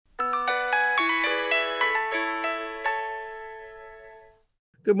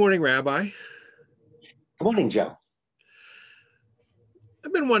Good morning, Rabbi. Good morning, Joe.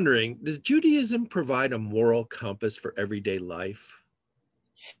 I've been wondering, does Judaism provide a moral compass for everyday life?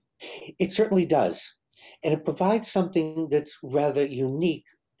 It certainly does. And it provides something that's rather unique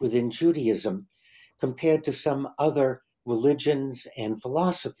within Judaism compared to some other religions and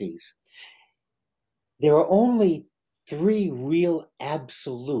philosophies. There are only three real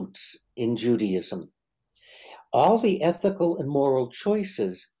absolutes in Judaism. All the ethical and moral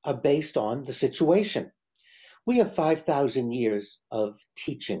choices are based on the situation. We have 5,000 years of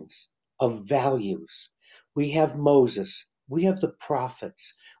teachings, of values. We have Moses. We have the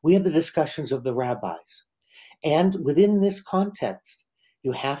prophets. We have the discussions of the rabbis. And within this context,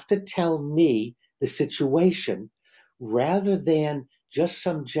 you have to tell me the situation rather than just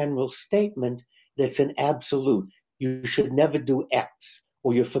some general statement that's an absolute. You should never do X,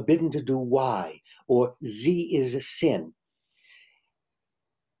 or you're forbidden to do Y, or Z is a sin.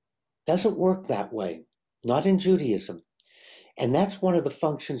 Doesn't work that way, not in Judaism. And that's one of the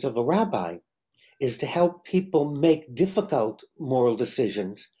functions of a rabbi, is to help people make difficult moral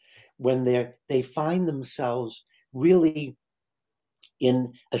decisions when they find themselves really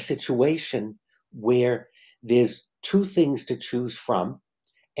in a situation where there's two things to choose from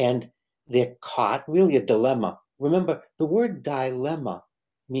and they're caught, really a dilemma. Remember, the word dilemma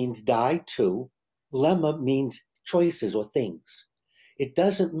means die to, lemma means choices or things. It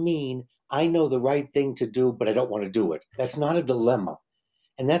doesn't mean I know the right thing to do, but I don't want to do it. That's not a dilemma.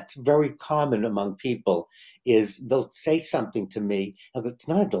 And that's very common among people, is they'll say something to me, I'll go, it's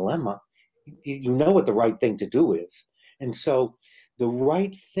not a dilemma. You know what the right thing to do is. And so the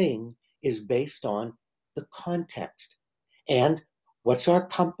right thing is based on the context. And what's our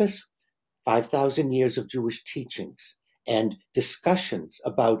compass? 5,000 years of Jewish teachings and discussions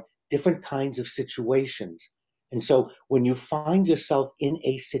about different kinds of situations. And so when you find yourself in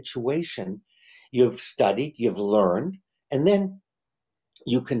a situation, you've studied, you've learned, and then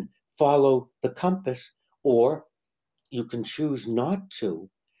you can follow the compass or you can choose not to,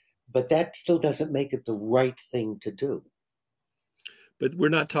 but that still doesn't make it the right thing to do. But we're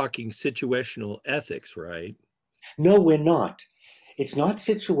not talking situational ethics, right? No, we're not. It's not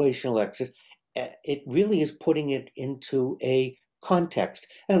situational access. It really is putting it into a context.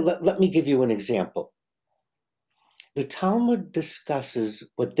 And let me give you an example. The Talmud discusses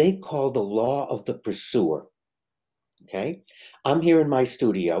what they call the law of the pursuer. Okay? I'm here in my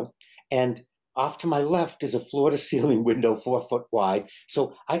studio, and off to my left is a floor to ceiling window 4 foot wide.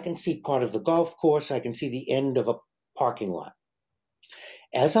 So I can see part of the golf course, I can see the end of a parking lot.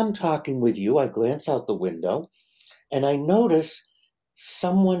 As I'm talking with you, I glance out the window and I notice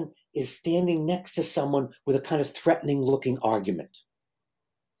someone is standing next to someone with a kind of threatening looking argument.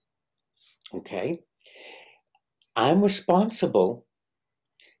 Okay? I'm responsible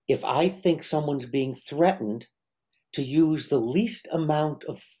if I think someone's being threatened to use the least amount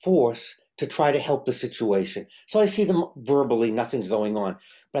of force to try to help the situation. So I see them verbally, nothing's going on,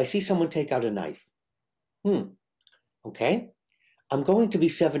 but I see someone take out a knife. Okay? I'm going to be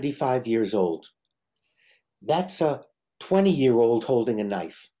 75 years old. That's a 20-year-old holding a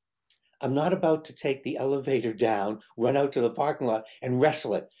knife. I'm not about to take the elevator down, run out to the parking lot, and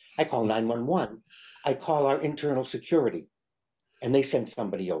wrestle it. I call 911. I call our internal security, and they send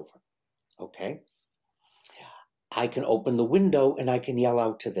somebody over. Okay? I can open the window and I can yell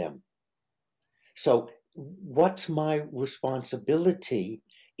out to them. So, what's my responsibility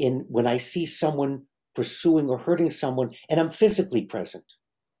in when I see someone pursuing or hurting someone and I'm physically present?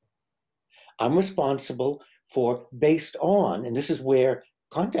 I'm responsible for, based on, and this is where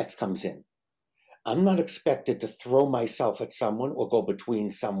context comes in. I'm not expected to throw myself at someone or go between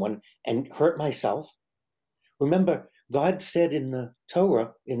someone and hurt myself. Remember, God said in the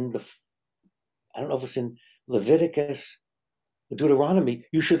Torah, I don't know if it's in Leviticus, Deuteronomy,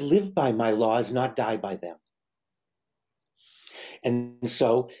 you should live by my laws, not die by them. And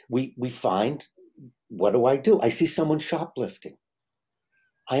so we find, what do? I see someone shoplifting.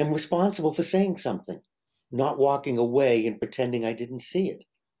 I am responsible for saying something, not walking away and pretending I didn't see it.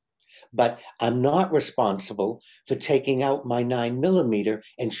 But I'm not responsible for taking out my 9mm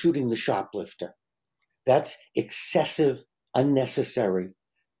and shooting the shoplifter. That's excessive, unnecessary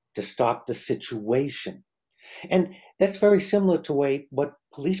to stop the situation. And that's very similar to what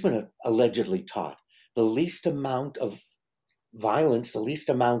policemen are allegedly taught. The least amount of violence, the least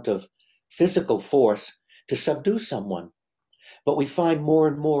amount of physical force to subdue someone. But we find more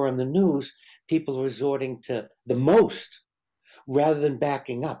and more on the news, people resorting to the most rather than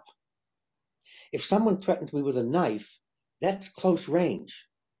backing up. If someone threatens me with a knife, that's close range.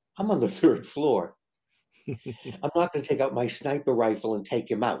 I'm on the third floor. I'm not going to take out my sniper rifle and take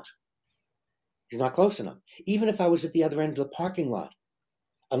him out. He's not close enough. Even if I was at the other end of the parking lot,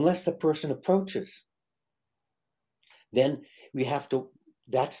 unless the person approaches, then we have to,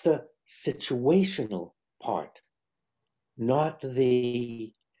 that's the situational part, not that's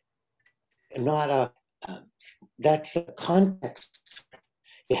the context.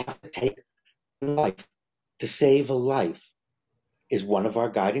 You have to take life. To save a life is one of our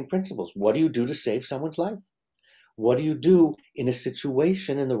guiding principles. What do you do to save someone's life? What do you do in a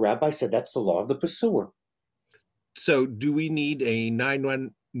situation? And the rabbi said that's the law of the pursuer. So do we need a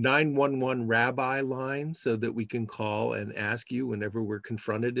 911 rabbi line so that we can call and ask you whenever we're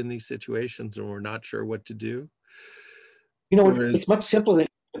confronted in these situations and we're not sure what to do? You know, it's much simpler than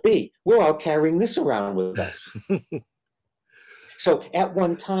it could be. We're all carrying this around with us. So at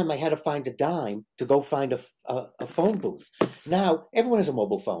one time, I had to find a dime to go find a phone booth. Now everyone has a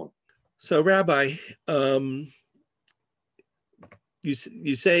mobile phone. So, Rabbi,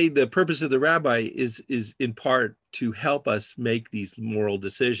 you say the purpose of the rabbi is in part to help us make these moral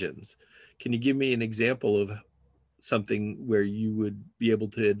decisions. Can you give me an example of something where you would be able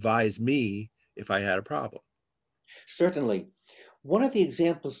to advise me if I had a problem? Certainly. One of the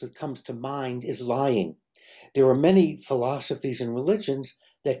examples that comes to mind is lying. There are many philosophies and religions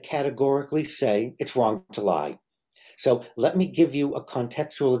that categorically say it's wrong to lie. So let me give you a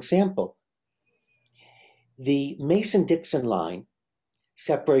contextual example. The Mason-Dixon line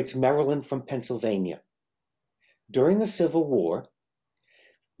separates Maryland from Pennsylvania. During the Civil War,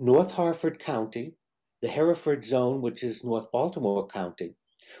 North Harford County, the Hereford Zone, which is North Baltimore County,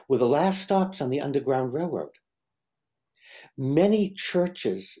 were the last stops on the Underground Railroad. Many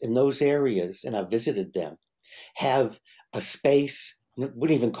churches in those areas, and I've visited them, have a space, I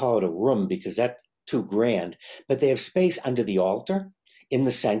wouldn't even call it a room because that's too grand, but they have space under the altar in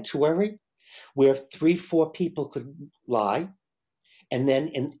the sanctuary where 3-4 people could lie. And then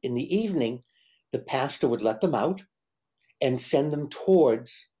in the evening, the pastor would let them out and send them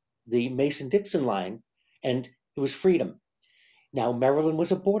towards the Mason-Dixon line, and it was freedom. Now, Maryland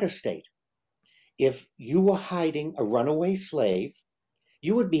was a border state. If you were hiding a runaway slave,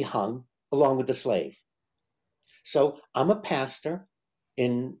 you would be hung along with the slave. So I'm a pastor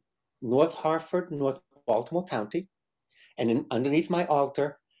in North Harford, North Baltimore County, and underneath my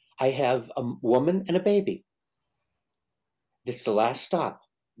altar, I have a woman and a baby. It's the last stop.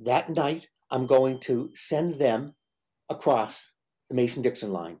 That night, I'm going to send them across the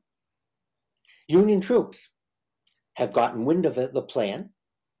Mason-Dixon line. Union troops have gotten wind of the plan,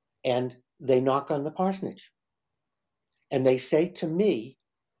 and they knock on the parsonage. And they say to me,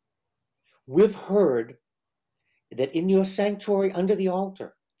 "We've heard that in your sanctuary under the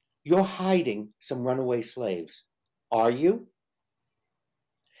altar, you're hiding some runaway slaves. Are you?"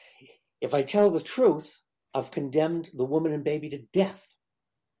 If I tell the truth, I've condemned the woman and baby to death.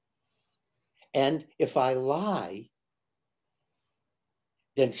 And if I lie,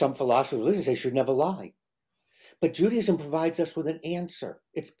 then some philosophy of religion say should never lie. But Judaism provides us with an answer.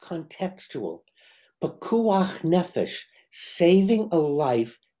 It's contextual. Pekuach nefesh, saving a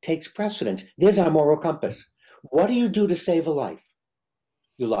life, takes precedence. There's our moral compass. What do you do to save a life?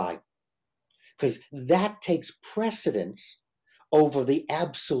 You lie. Because that takes precedence over the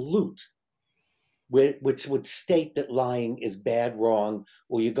absolute, which would state that lying is bad, wrong,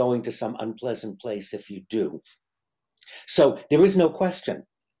 or you're going to some unpleasant place if you do. So there is no question.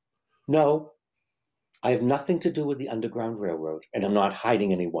 No, I have nothing to do with the Underground Railroad, and I'm not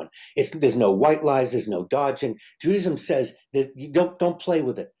hiding anyone. There's no white lies, there's no dodging. Judaism says that you don't play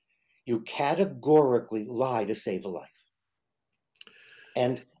with it. You categorically lie to save a life.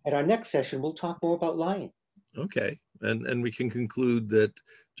 And at our next session, we'll talk more about lying. Okay, and we can conclude that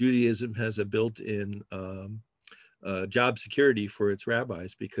Judaism has a built-in job security for its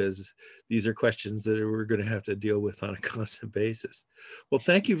rabbis, because these are questions that we're going to have to deal with on a constant basis. Well,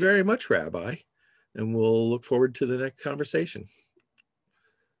 thank you very much, Rabbi, and we'll look forward to the next conversation.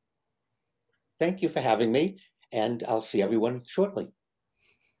 Thank you for having me, and I'll see everyone shortly.